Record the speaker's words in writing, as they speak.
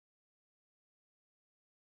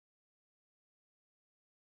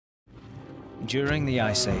During the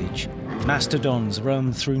Ice Age, mastodons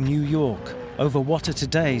roamed through New York over what are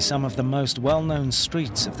today some of the most well-known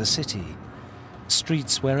streets of the city.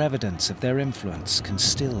 Streets where evidence of their influence can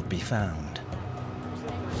still be found.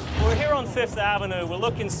 We're here on Fifth Avenue. We're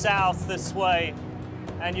looking south this way,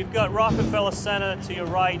 and you've got Rockefeller Center to your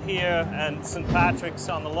right here and St. Patrick's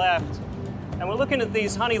on the left. And we're looking at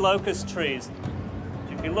these honey locust trees.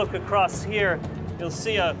 If you look across here, you'll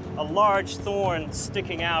see a large thorn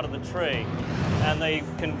sticking out of the tree, and they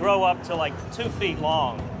can grow up to like 2 feet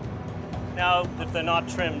long. Now, if they're not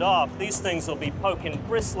trimmed off, these things will be poking,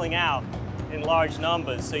 bristling out in large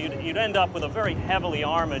numbers, so you'd end up with a very heavily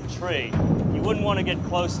armored tree. You wouldn't want to get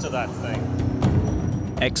close to that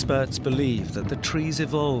thing. Experts believe that the trees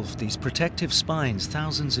evolved these protective spines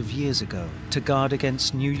thousands of years ago to guard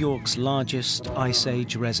against New York's largest Ice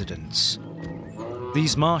Age residents.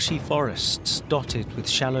 These marshy forests, dotted with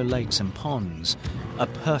shallow lakes and ponds, are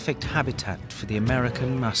perfect habitat for the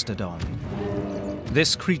American mastodon.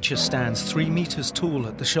 This creature stands 3 meters tall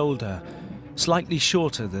at the shoulder, slightly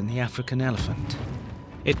shorter than the African elephant.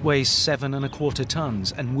 It weighs 7¼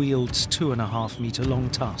 tons and wields 2½ meter long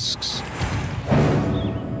tusks.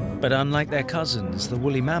 But unlike their cousins, the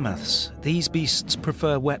woolly mammoths, these beasts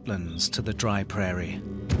prefer wetlands to the dry prairie.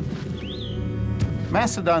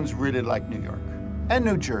 Mastodons really like New York, and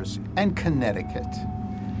New Jersey, and Connecticut.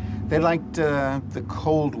 They liked the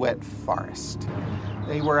cold, wet forest.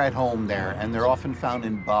 They were at home there, and they're often found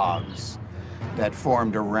in bogs that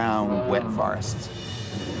formed around wet forests.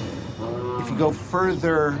 If you go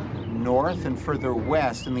further north and further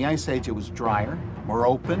west, in the Ice Age it was drier, more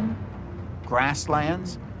open,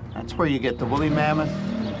 grasslands. That's where you get the woolly mammoth.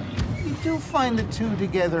 You do find the two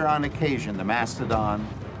together on occasion, the mastodon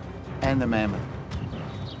and the mammoth.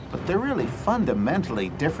 But they're really fundamentally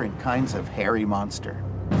different kinds of hairy monster.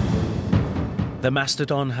 The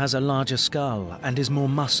mastodon has a larger skull and is more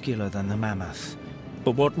muscular than the mammoth.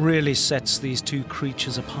 But what really sets these two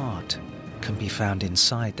creatures apart can be found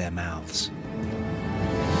inside their mouths.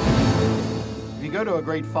 If you go to a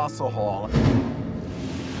great fossil hall,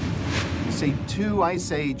 you see 2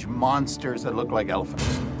 Ice Age monsters that look like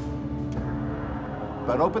elephants.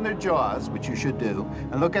 But open their jaws, which you should do,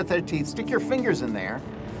 and look at their teeth. Stick your fingers in there.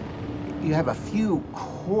 You have a few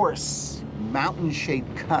coarse,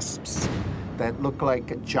 mountain-shaped cusps that look like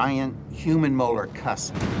a giant human molar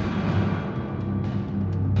cusp.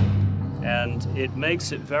 And it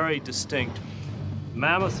makes it very distinct.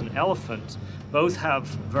 Mammoth and elephant both have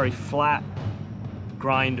very flat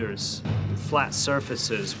grinders, flat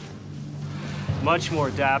surfaces, much more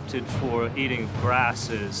adapted for eating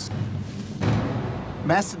grasses.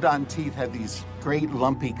 Mastodon teeth have these great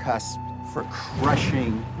lumpy cusps for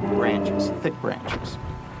crushing branches, thick branches.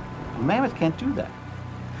 Mammoth can't do that.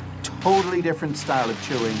 Totally different style of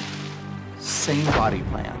chewing, same body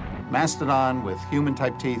plan. Mastodon with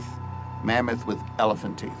human-type teeth, mammoth with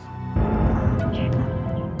elephant teeth.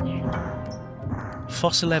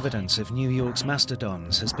 Fossil evidence of New York's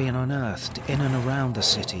mastodons has been unearthed in and around the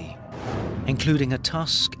city, including a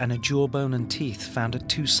tusk and a jawbone and teeth found at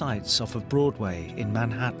 2 sites off of Broadway in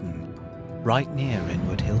Manhattan, right near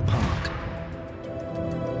Inwood Hill Park.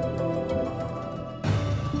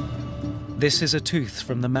 This is a tooth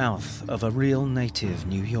from the mouth of a real native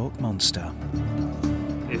New York monster.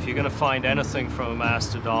 If you're going to find anything from a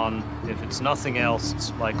mastodon, if it's nothing else,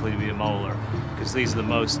 it's likely to be a molar, because these are the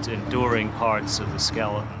most enduring parts of the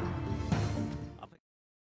skeleton.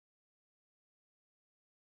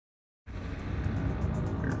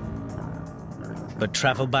 But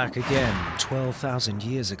travel back again 12,000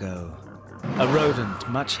 years ago. A rodent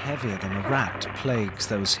much heavier than a rat plagues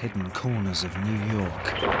those hidden corners of New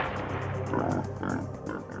York.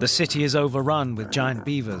 The city is overrun with giant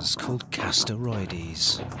beavers called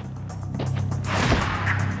Castorides.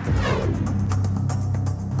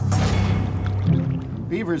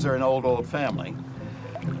 Beavers are an old family.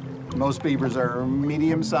 Most beavers are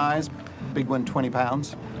medium-sized, big one 20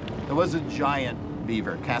 pounds. There was a giant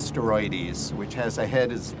beaver, Castorides, which has a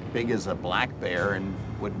head as big as a black bear and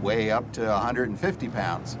would weigh up to 150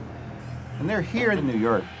 pounds. And they're here in New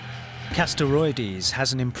York. Castorides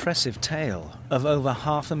has an impressive tail of over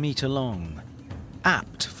 1/2 meter long,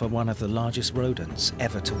 apt for one of the largest rodents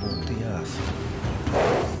ever to walk the earth.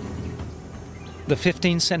 The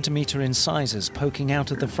 15-centimeter incisors poking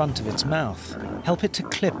out of the front of its mouth help it to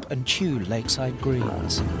clip and chew lakeside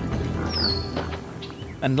greens.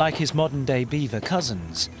 And like his modern-day beaver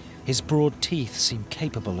cousins, his broad teeth seem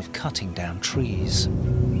capable of cutting down trees.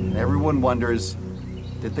 Everyone wonders,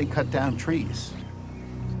 did they cut down trees?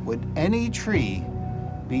 Would any tree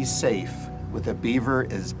be safe with a beaver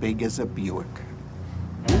as big as a Buick?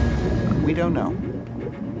 We don't know.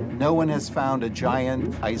 No one has found a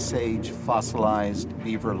giant Ice Age fossilized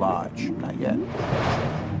beaver lodge, not yet.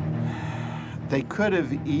 They could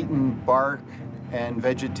have eaten bark and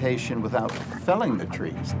vegetation without felling the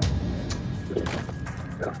trees.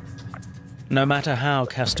 No matter how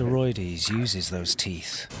Castorides uses those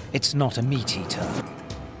teeth, it's not a meat eater.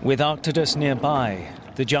 With Arctodus nearby,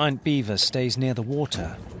 the giant beaver stays near the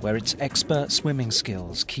water, where its expert swimming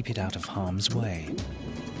skills keep it out of harm's way.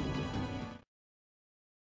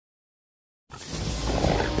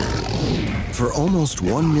 For almost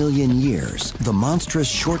 1 million years, the monstrous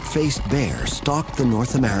short-faced bear stalked the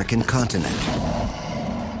North American continent.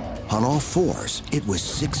 On all fours, it was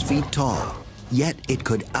 6 feet tall, yet it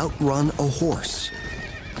could outrun a horse.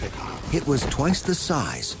 It was twice the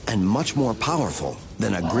size and much more powerful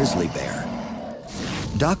than a grizzly bear.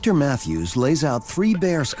 Dr. Matthews lays out 3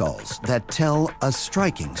 bear skulls that tell a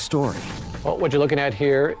striking story. Well, what you're looking at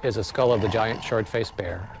here is a skull of the giant short-faced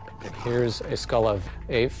bear. Here's a skull of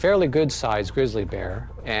a fairly good-sized grizzly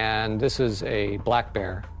bear, and this is a black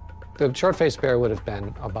bear. The short-faced bear would have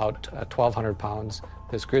been about 1,200 pounds.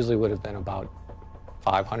 This grizzly would have been about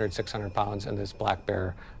 500, 600 pounds, and this black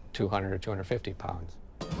bear 200 or 250 pounds.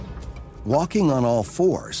 Walking on all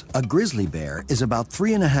fours, a grizzly bear is about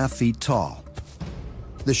 3.5 feet tall.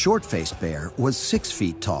 The short-faced bear was 6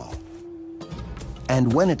 feet tall.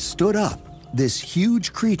 And when it stood up, this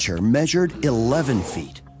huge creature measured 11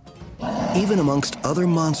 feet. Even amongst other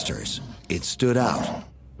monsters, it stood out.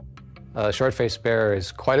 The short-faced bear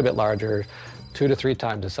is quite a bit larger, 2 to 3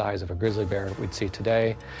 times the size of a grizzly bear we'd see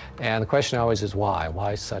today. And the question always is why?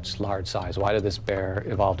 Why such large size? Why did this bear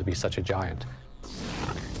evolve to be such a giant?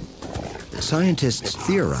 Scientists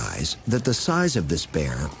theorize that the size of this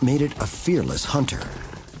bear made it a fearless hunter,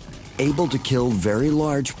 able to kill very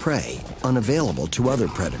large prey unavailable to other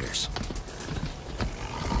predators.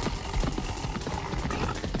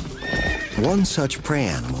 One such prey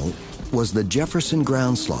animal was the Jefferson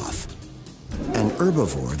ground sloth, an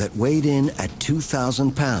herbivore that weighed in at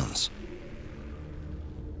 2,000 pounds.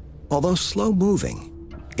 Although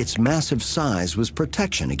slow-moving, its massive size was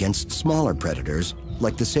protection against smaller predators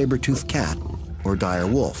like the saber-toothed cat or dire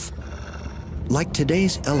wolf. Like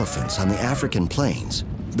today's elephants on the African plains,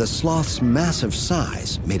 the sloth's massive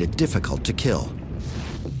size made it difficult to kill.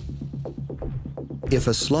 If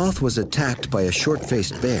a sloth was attacked by a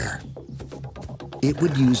short-faced bear, it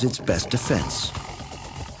would use its best defense: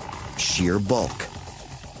 sheer bulk.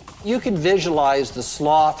 You can visualize the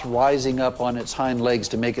sloth rising up on its hind legs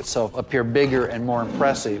to make itself appear bigger and more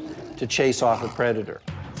impressive to chase off a predator.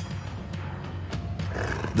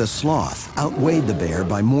 The sloth outweighed the bear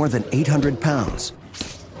by more than 800 pounds.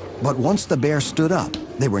 But once the bear stood up,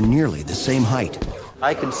 they were nearly the same height.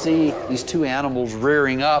 I can see these 2 animals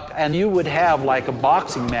rearing up, and you would have like a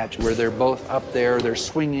boxing match where they're both up there, they're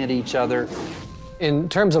swinging at each other. In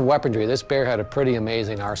terms of weaponry, this bear had a pretty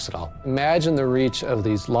amazing arsenal. Imagine the reach of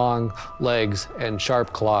these long legs and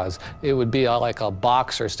sharp claws. It would be like a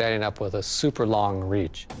boxer standing up with a super long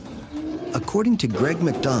reach. According to Greg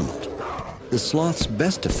McDonald, the sloth's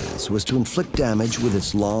best defense was to inflict damage with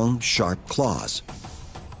its long, sharp claws.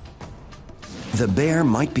 The bear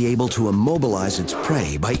might be able to immobilize its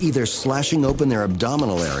prey by either slashing open their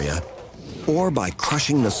abdominal area or by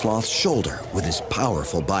crushing the sloth's shoulder with his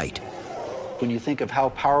powerful bite. When you think of how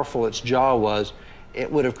powerful its jaw was,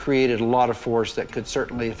 it would have created a lot of force that could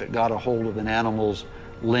certainly, if it got a hold of an animal's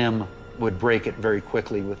limb, would break it very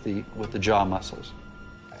quickly with the jaw muscles.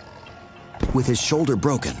 With his shoulder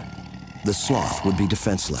broken, the sloth would be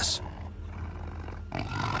defenseless.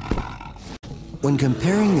 When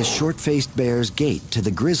comparing the short-faced bear's gait to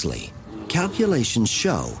the grizzly, calculations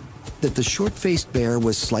show that the short-faced bear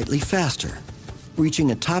was slightly faster,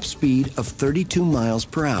 reaching a top speed of 32 miles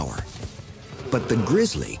per hour. But the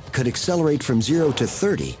grizzly could accelerate from 0 to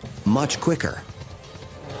 30 much quicker.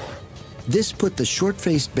 This put the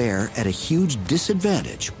short-faced bear at a huge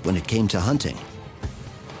disadvantage when it came to hunting.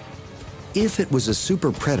 If it was a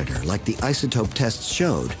super predator like the isotope tests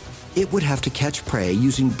showed, it would have to catch prey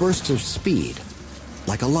using bursts of speed,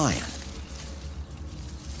 like a lion.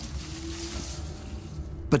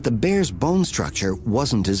 But the bear's bone structure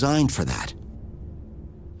wasn't designed for that.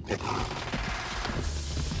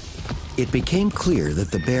 It became clear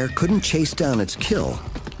that the bear couldn't chase down its kill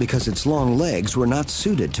because its long legs were not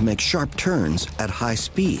suited to make sharp turns at high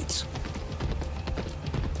speeds.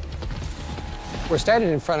 We're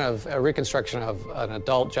standing in front of a reconstruction of an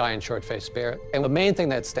adult giant short-faced bear, and the main thing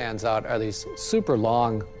that stands out are these super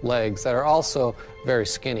long legs that are also very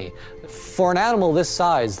skinny. For an animal this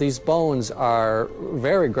size, these bones are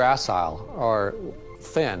very gracile, or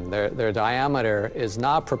thin. Their diameter is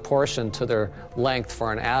not proportioned to their length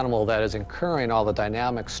for an animal that is incurring all the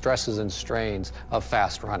dynamic stresses and strains of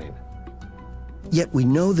fast running. Yet we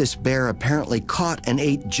know this bear apparently caught and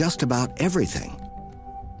ate just about everything.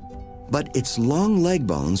 But its long leg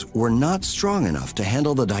bones were not strong enough to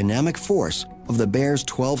handle the dynamic force of the bear's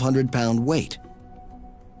 1,200-pound weight.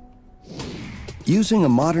 Using a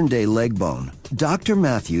modern-day leg bone, Dr.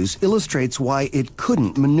 Matthews illustrates why it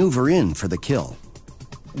couldn't maneuver in for the kill.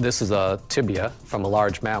 This is a tibia from a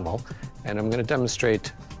large mammal, and I'm going to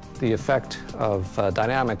demonstrate the effect of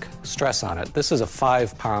dynamic stress on it. This is a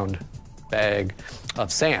 5-pound bag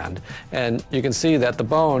of sand, and you can see that the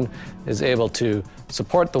bone is able to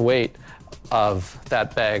support the weight of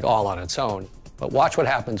that bag all on its own. But watch what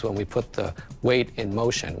happens when we put the weight in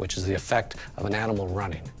motion, which is the effect of an animal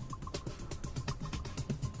running.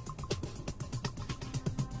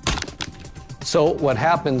 So what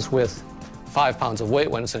happens with 5 pounds of weight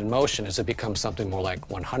when it's in motion is it becomes something more like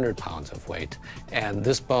 100 pounds of weight, and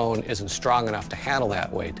this bone isn't strong enough to handle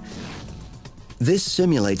that weight. This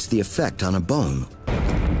simulates the effect on a bone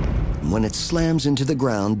when it slams into the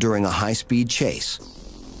ground during a high-speed chase.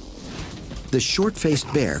 The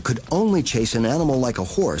short-faced bear could only chase an animal like a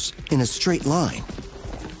horse in a straight line.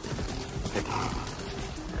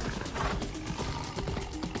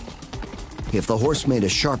 If the horse made a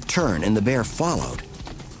sharp turn and the bear followed,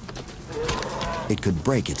 it could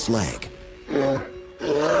break its leg.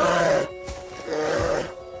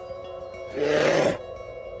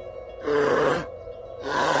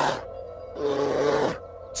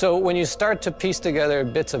 So when you start to piece together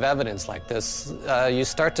bits of evidence like this, you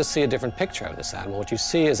start to see a different picture of this animal. What you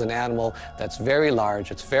see is an animal that's very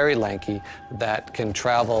large, it's very lanky, that can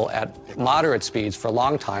travel at moderate speeds for a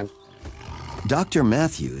long time. Dr.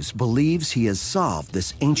 Matthews believes he has solved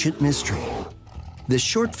this ancient mystery. The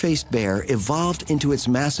short-faced bear evolved into its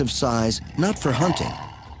massive size not for hunting,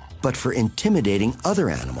 but for intimidating other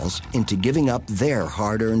animals into giving up their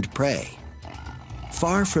hard-earned prey.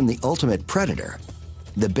 Far from the ultimate predator,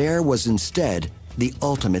 the bear was instead the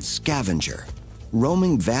ultimate scavenger,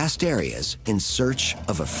 roaming vast areas in search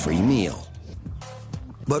of a free meal.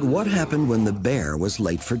 But what happened when the bear was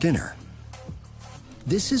late for dinner?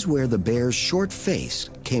 This is where the bear's short face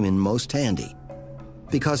came in most handy.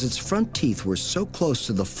 Because its front teeth were so close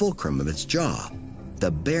to the fulcrum of its jaw,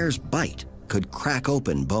 the bear's bite could crack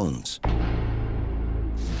open bones.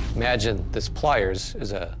 Imagine this pliers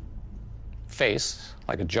is a face,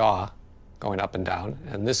 like a jaw, going up and down,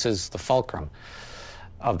 and this is the fulcrum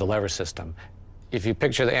of the lever system. If you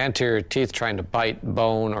picture the anterior teeth trying to bite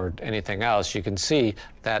bone or anything else, you can see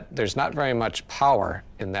that there's not very much power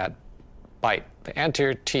in that bite. The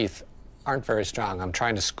anterior teeth aren't very strong. I'm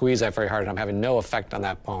trying to squeeze that very hard, and I'm having no effect on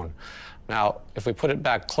that bone. Now, if we put it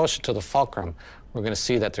back closer to the fulcrum, we're going to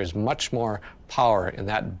see that there's much more power in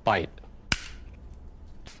that bite.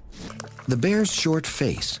 The bear's short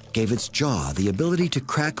face gave its jaw the ability to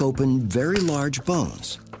crack open very large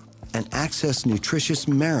bones and access nutritious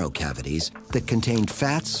marrow cavities that contained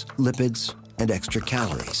fats, lipids, and extra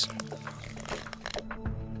calories.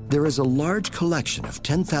 There is a large collection of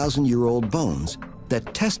 10,000-year-old bones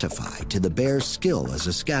that testify to the bear's skill as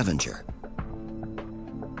a scavenger.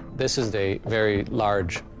 This is a very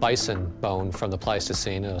large bison bone from the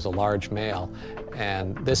Pleistocene. It was a large male,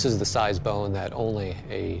 and this is the size bone that only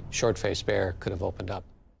a short-faced bear could have opened up.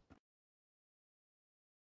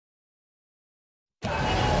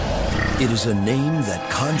 It is a name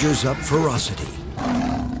that conjures up ferocity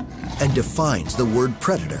and defines the word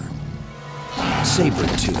predator.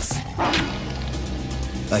 Saber-tooth,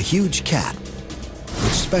 a huge cat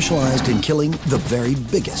which specialized in killing the very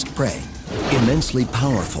biggest prey. Immensely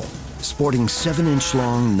powerful, sporting 7-inch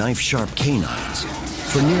long knife-sharp canines.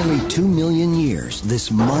 For nearly 2 million years,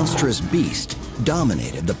 this monstrous beast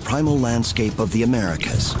dominated the primal landscape of the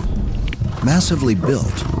Americas. Massively built,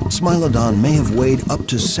 Smilodon may have weighed up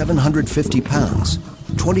to 750 pounds,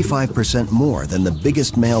 25% more than the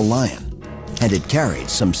biggest male lion, and it carried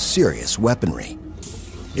some serious weaponry.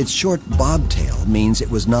 Its short bobtail means it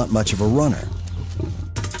was not much of a runner.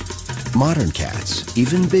 Modern cats,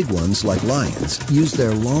 even big ones like lions, use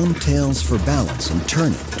their long tails for balance and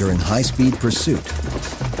turning during high-speed pursuit.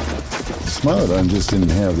 Smilodon just didn't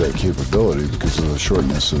have that capability because of the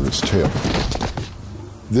shortness of its tail.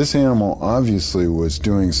 This animal obviously was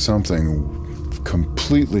doing something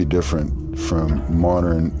completely different from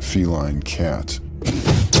modern feline cats.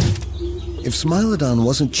 If Smilodon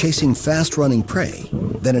wasn't chasing fast-running prey,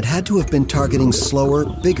 then it had to have been targeting slower,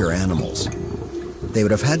 bigger animals. They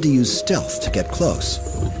would have had to use stealth to get close,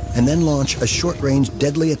 and then launch a short-range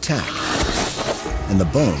deadly attack. And the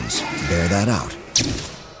bones bear that out.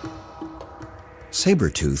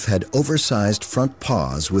 Saber-tooth had oversized front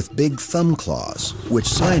paws with big thumb claws, which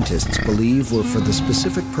scientists believe were for the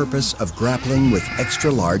specific purpose of grappling with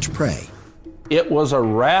extra-large prey. It was a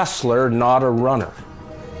wrestler, not a runner.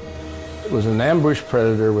 It was an ambush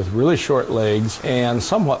predator with really short legs and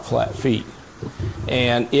somewhat flat feet.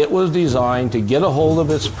 And it was designed to get a hold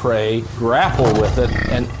of its prey, grapple with it,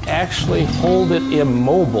 and actually hold it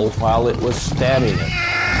immobile while it was stabbing it.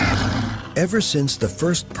 Ever since the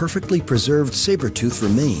first perfectly preserved saber-tooth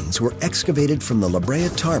remains were excavated from the La Brea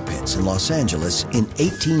tar pits in Los Angeles in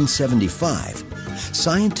 1875,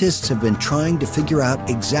 scientists have been trying to figure out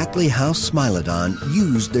exactly how Smilodon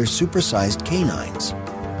used their supersized canines.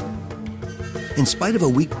 In spite of a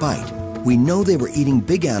weak bite, we know they were eating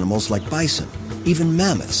big animals like bison, even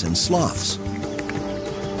mammoths and sloths.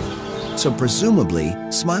 So presumably,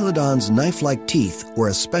 Smilodon's knife-like teeth were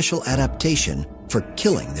a special adaptation for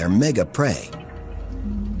killing their mega prey.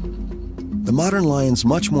 The modern lion's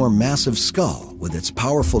much more massive skull, with its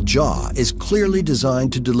powerful jaw, is clearly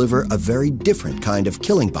designed to deliver a very different kind of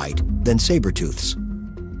killing bite than saber-tooth's.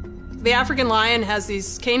 The African lion has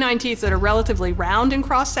these canine teeth that are relatively round in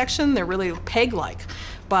cross-section. They're really peg-like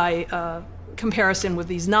by comparison with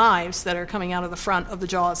these knives that are coming out of the front of the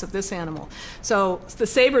jaws of this animal. So the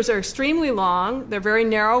sabers are extremely long. They're very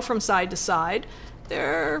narrow from side to side.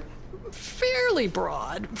 They're fairly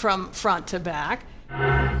broad from front to back.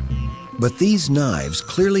 But these knives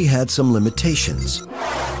clearly had some limitations.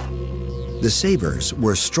 The sabers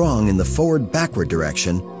were strong in the forward-backward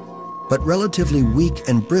direction, but relatively weak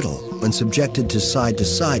and brittle when subjected to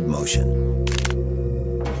side-to-side motion.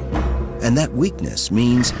 And that weakness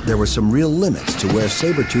means there were some real limits to where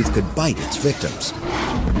saber-tooth could bite its victims.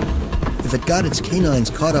 If it got its canines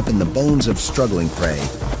caught up in the bones of struggling prey,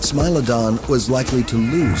 Smilodon was likely to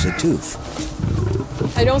lose a tooth.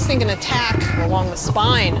 I don't think an attack along the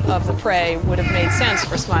spine of the prey would have made sense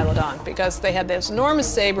for Smilodon because they had those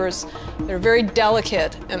enormous sabers. They're very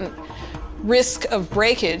delicate, and risk of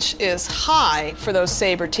breakage is high for those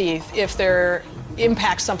saber teeth if they're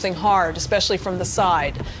impact something hard, especially from the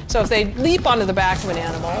side. So if they leap onto the back of an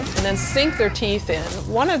animal and then sink their teeth in,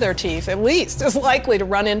 one of their teeth at least is likely to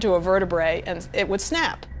run into a vertebrae and it would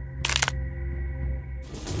snap.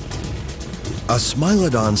 A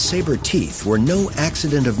Smilodon's saber teeth were no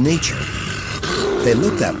accident of nature. They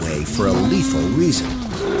look that way for a lethal reason.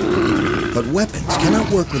 But weapons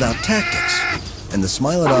cannot work without tactics, and the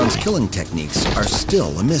Smilodon's killing techniques are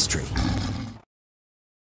still a mystery.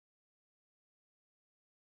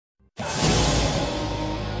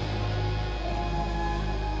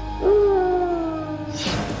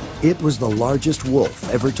 It was the largest wolf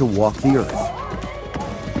ever to walk the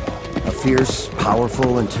earth. A fierce,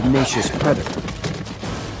 powerful, and tenacious predator.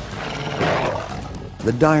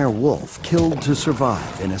 The dire wolf killed to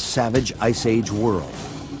survive in a savage Ice Age world.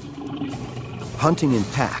 Hunting in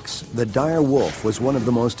packs, the dire wolf was one of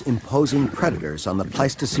the most imposing predators on the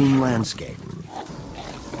Pleistocene landscape.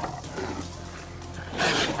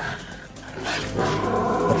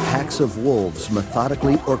 The packs of wolves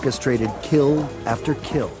methodically orchestrated kill after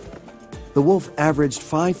kill. The wolf averaged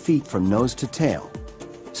 5 feet from nose to tail,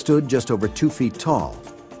 stood just over 2 feet tall,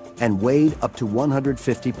 and weighed up to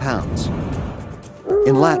 150 pounds.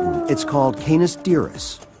 In Latin, it's called Canis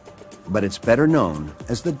dirus, but it's better known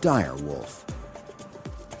as the dire wolf.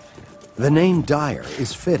 The name dire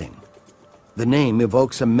is fitting. The name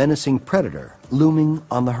evokes a menacing predator looming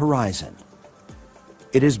on the horizon.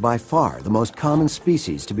 It is by far the most common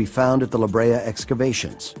species to be found at the La Brea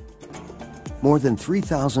excavations. More than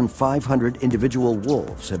 3,500 individual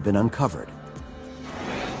wolves have been uncovered.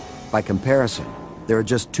 By comparison, there are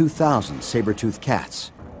just 2,000 saber-toothed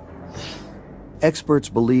cats. Experts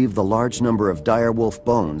believe the large number of dire wolf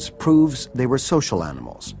bones proves they were social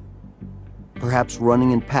animals, perhaps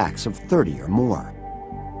running in packs of 30 or more.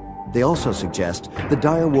 They also suggest the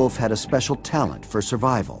dire wolf had a special talent for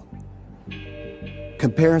survival.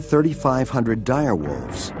 Compare 3,500 dire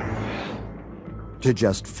wolves to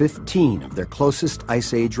just 15 of their closest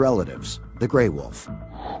Ice Age relatives, the gray wolf.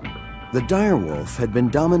 The dire wolf had been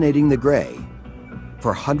dominating the gray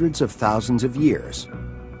for hundreds of thousands of years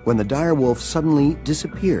when the dire wolf suddenly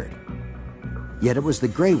disappeared. Yet it was the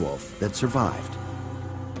gray wolf that survived.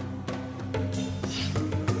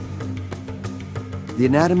 The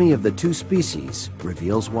anatomy of the two species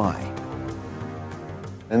reveals why.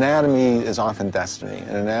 Anatomy is often destiny,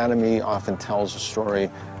 and anatomy often tells a story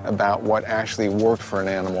about what actually worked for an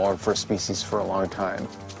animal or for a species for a long time.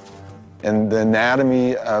 And the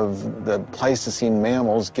anatomy of the Pleistocene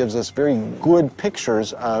mammals gives us very good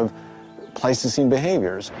pictures of Pleistocene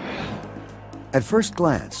behaviors. At first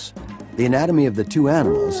glance, The anatomy of the two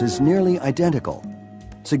animals is nearly identical,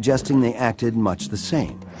 suggesting they acted much the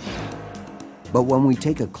same. But when we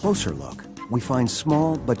take a closer look, we find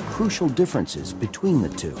small but crucial differences between the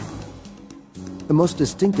two. The most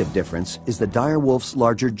distinctive difference is the dire wolf's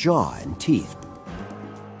larger jaw and teeth.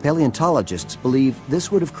 Paleontologists believe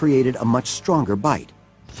this would have created a much stronger bite,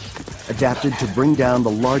 adapted to bring down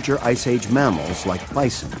the larger Ice Age mammals like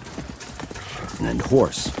bison and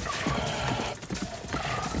horse.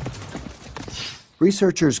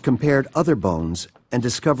 Researchers compared other bones and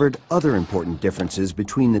discovered other important differences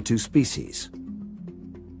between the two species.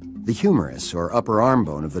 The humerus, or upper arm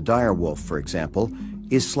bone of the dire wolf, for example,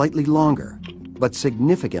 is slightly longer, but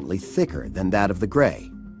significantly thicker than that of the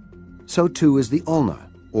gray. So too is the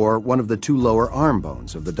ulna, or one of the two lower arm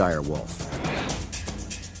bones of the dire wolf.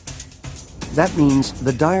 That means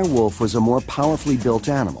the dire wolf was a more powerfully built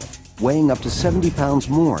animal, weighing up to 70 pounds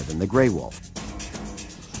more than the gray wolf.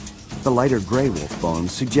 The lighter gray wolf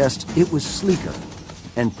bones suggest it was sleeker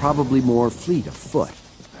and probably more fleet of foot.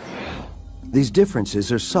 These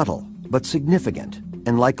differences are subtle but significant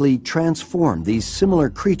and likely transform these similar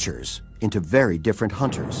creatures into very different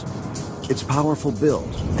hunters. Its powerful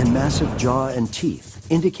build and massive jaw and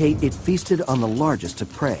teeth indicate it feasted on the largest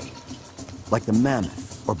of prey, like the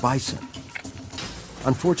mammoth or bison.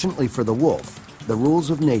 Unfortunately for the wolf, the rules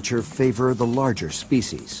of nature favor the larger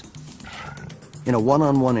species. In a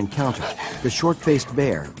one-on-one encounter, the short-faced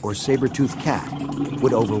bear or saber-toothed cat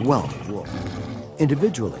would overwhelm the wolf.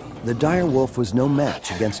 Individually, the dire wolf was no match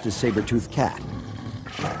against a saber-toothed cat.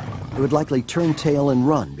 It would likely turn tail and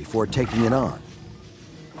run before taking it on.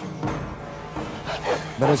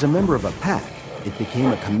 But as a member of a pack, it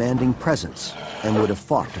became a commanding presence and would have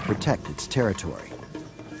fought to protect its territory.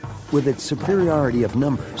 With its superiority of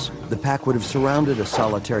numbers, the pack would have surrounded a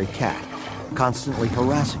solitary cat, constantly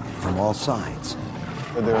harassing it from all sides.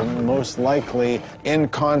 They're most likely in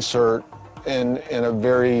concert in a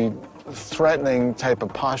very threatening type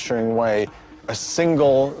of posturing way. A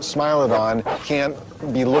single Smilodon can't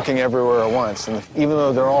be looking everywhere at once. And even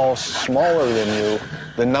though they're all smaller than you,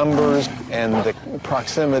 the numbers and the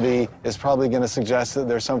proximity is probably going to suggest that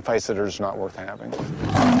there's some fights that are just not worth having.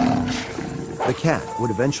 The cat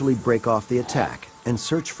would eventually break off the attack and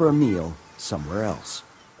search for a meal somewhere else.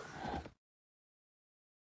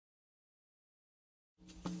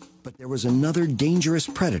 But there was another dangerous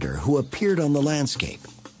predator who appeared on the landscape: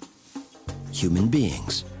 human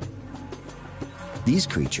beings. These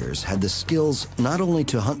creatures had the skills not only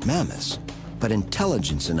to hunt mammoths, but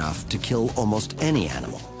intelligence enough to kill almost any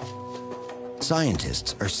animal.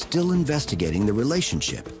 Scientists are still investigating the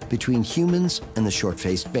relationship between humans and the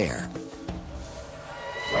short-faced bear.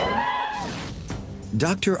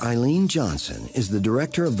 Dr. Eileen Johnson is the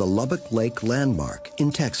director of the Lubbock Lake Landmark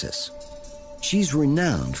in Texas. She's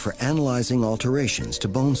renowned for analyzing alterations to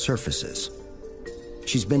bone surfaces.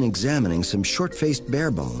 She's been examining some short-faced bear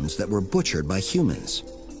bones that were butchered by humans.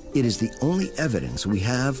 It is the only evidence we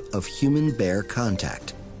have of human-bear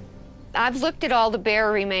contact. I've looked at all the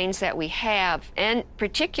bear remains that we have, and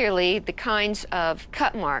particularly the kinds of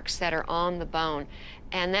cut marks that are on the bone.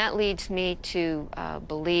 And that leads me to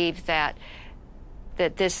believe that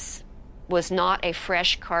this was not a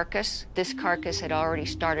fresh carcass. This carcass had already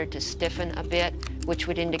started to stiffen a bit, which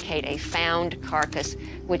would indicate a found carcass,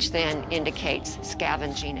 which then indicates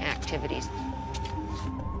scavenging activities.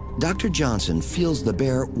 Dr. Johnson feels the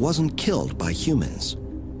bear wasn't killed by humans.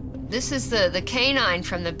 This is the canine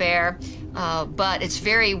from the bear, but it's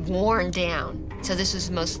very worn down. So this is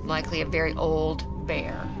most likely a very old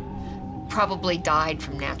bear. Probably died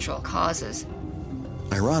from natural causes.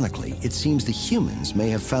 Ironically, it seems the humans may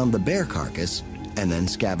have found the bear carcass and then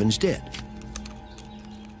scavenged it.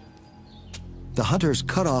 The hunters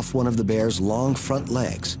cut off one of the bear's long front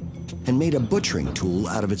legs and made a butchering tool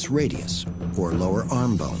out of its radius, or lower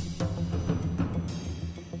arm bone.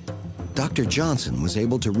 Dr. Johnson was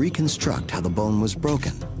able to reconstruct how the bone was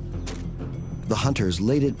broken. The hunters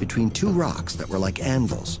laid it between two rocks that were like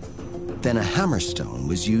anvils. Then a hammerstone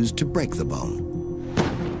was used to break the bone.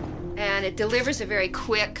 And it delivers a very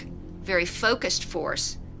quick, very focused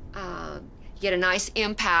force. You get a nice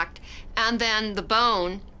impact, and then the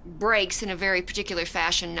bone breaks in a very particular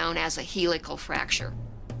fashion known as a helical fracture.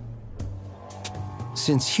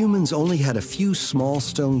 Since humans only had a few small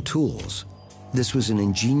stone tools, this was an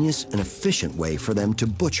ingenious and efficient way for them to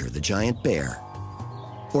butcher the giant bear,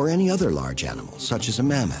 or any other large animal, such as a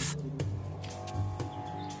mammoth.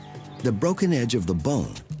 The broken edge of the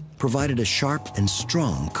bone provided a sharp and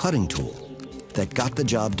strong cutting tool that got the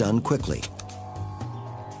job done quickly.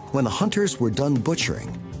 When the hunters were done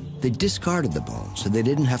butchering, they discarded the bone so they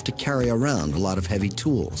didn't have to carry around a lot of heavy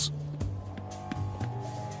tools.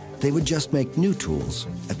 they would just make new tools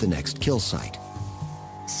at the next kill site.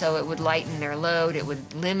 So it would lighten their load. It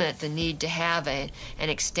would limit the need to have an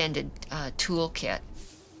extended toolkit.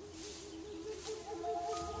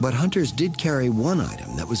 But hunters did carry one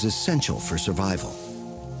item that was essential for survival: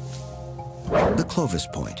 the Clovis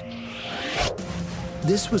point.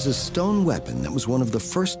 This was a stone weapon that was one of the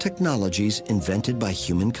first technologies invented by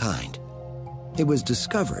humankind. It was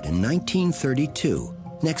discovered in 1932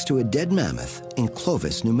 next to a dead mammoth in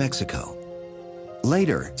Clovis, New Mexico.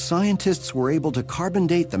 Later, scientists were able to carbon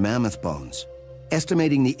date the mammoth bones,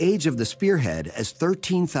 estimating the age of the spearhead as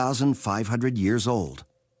 13,500 years old.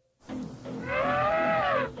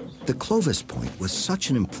 The Clovis point was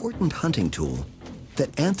such an important hunting tool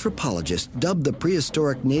that anthropologists dubbed the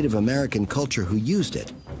prehistoric Native American culture who used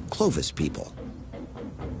it Clovis people.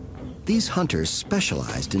 These hunters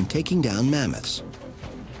specialized in taking down mammoths,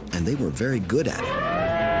 and they were very good at it.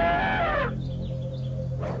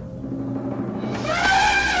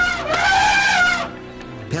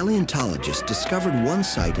 Paleontologists discovered one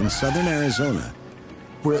site in southern Arizona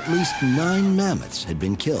where at least 9 mammoths had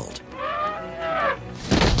been killed.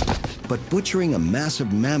 But butchering a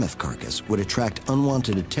massive mammoth carcass would attract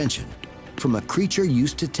unwanted attention from a creature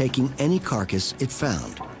used to taking any carcass it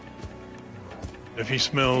found. If he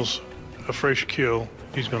smells a fresh kill,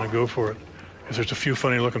 he's going to go for it. If there's a few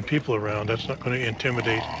funny-looking people around, that's not going to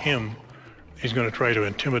intimidate him. He's going to try to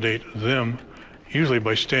intimidate them, usually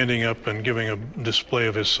by standing up and giving a display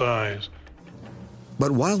of his size.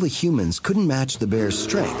 But while the humans couldn't match the bear's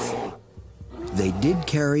strength, they did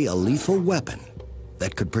carry a lethal weapon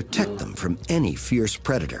that could protect them from any fierce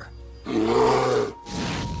predator. The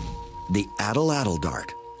atlatl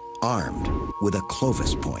dart, armed with a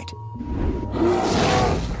Clovis point.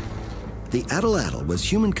 The atlatl was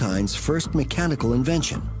humankind's first mechanical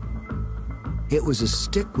invention. It was a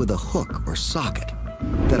stick with a hook or socket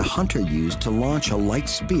that a hunter used to launch a light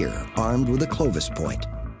spear armed with a Clovis point.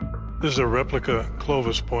 This is a replica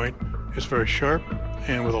Clovis point. It's very sharp,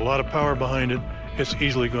 and with a lot of power behind it, it's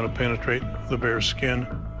easily going to penetrate the bear's skin.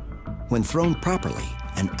 When thrown properly,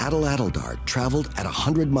 an atlatl dart traveled at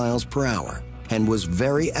 100 miles per hour and was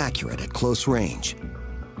very accurate at close range.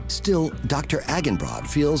 Still, Dr. Agenbrod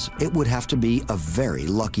feels it would have to be a very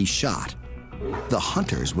lucky shot. The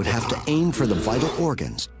hunters would have to aim for the vital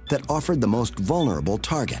organs that offered the most vulnerable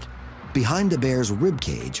target. Behind the bear's rib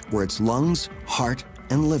cage were its lungs, heart,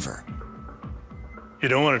 and liver. You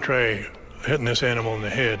don't want to try hitting this animal in the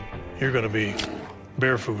head. You're going to be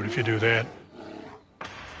bear food if you do that.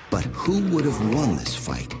 But who would have won this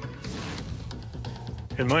fight?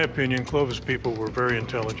 In my opinion, Clovis people were very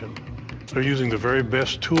intelligent. They're using the very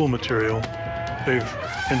best tool material. They've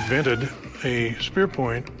invented a spear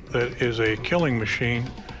point that is a killing machine,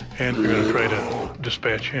 and they're going to try to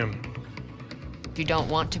dispatch him. You don't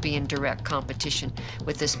want to be in direct competition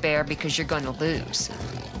with this bear because you're going to lose.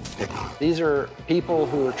 These are people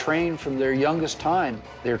who are trained from their youngest time.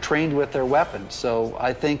 They're trained with their weapons, so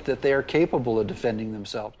I think that they are capable of defending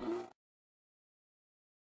themselves.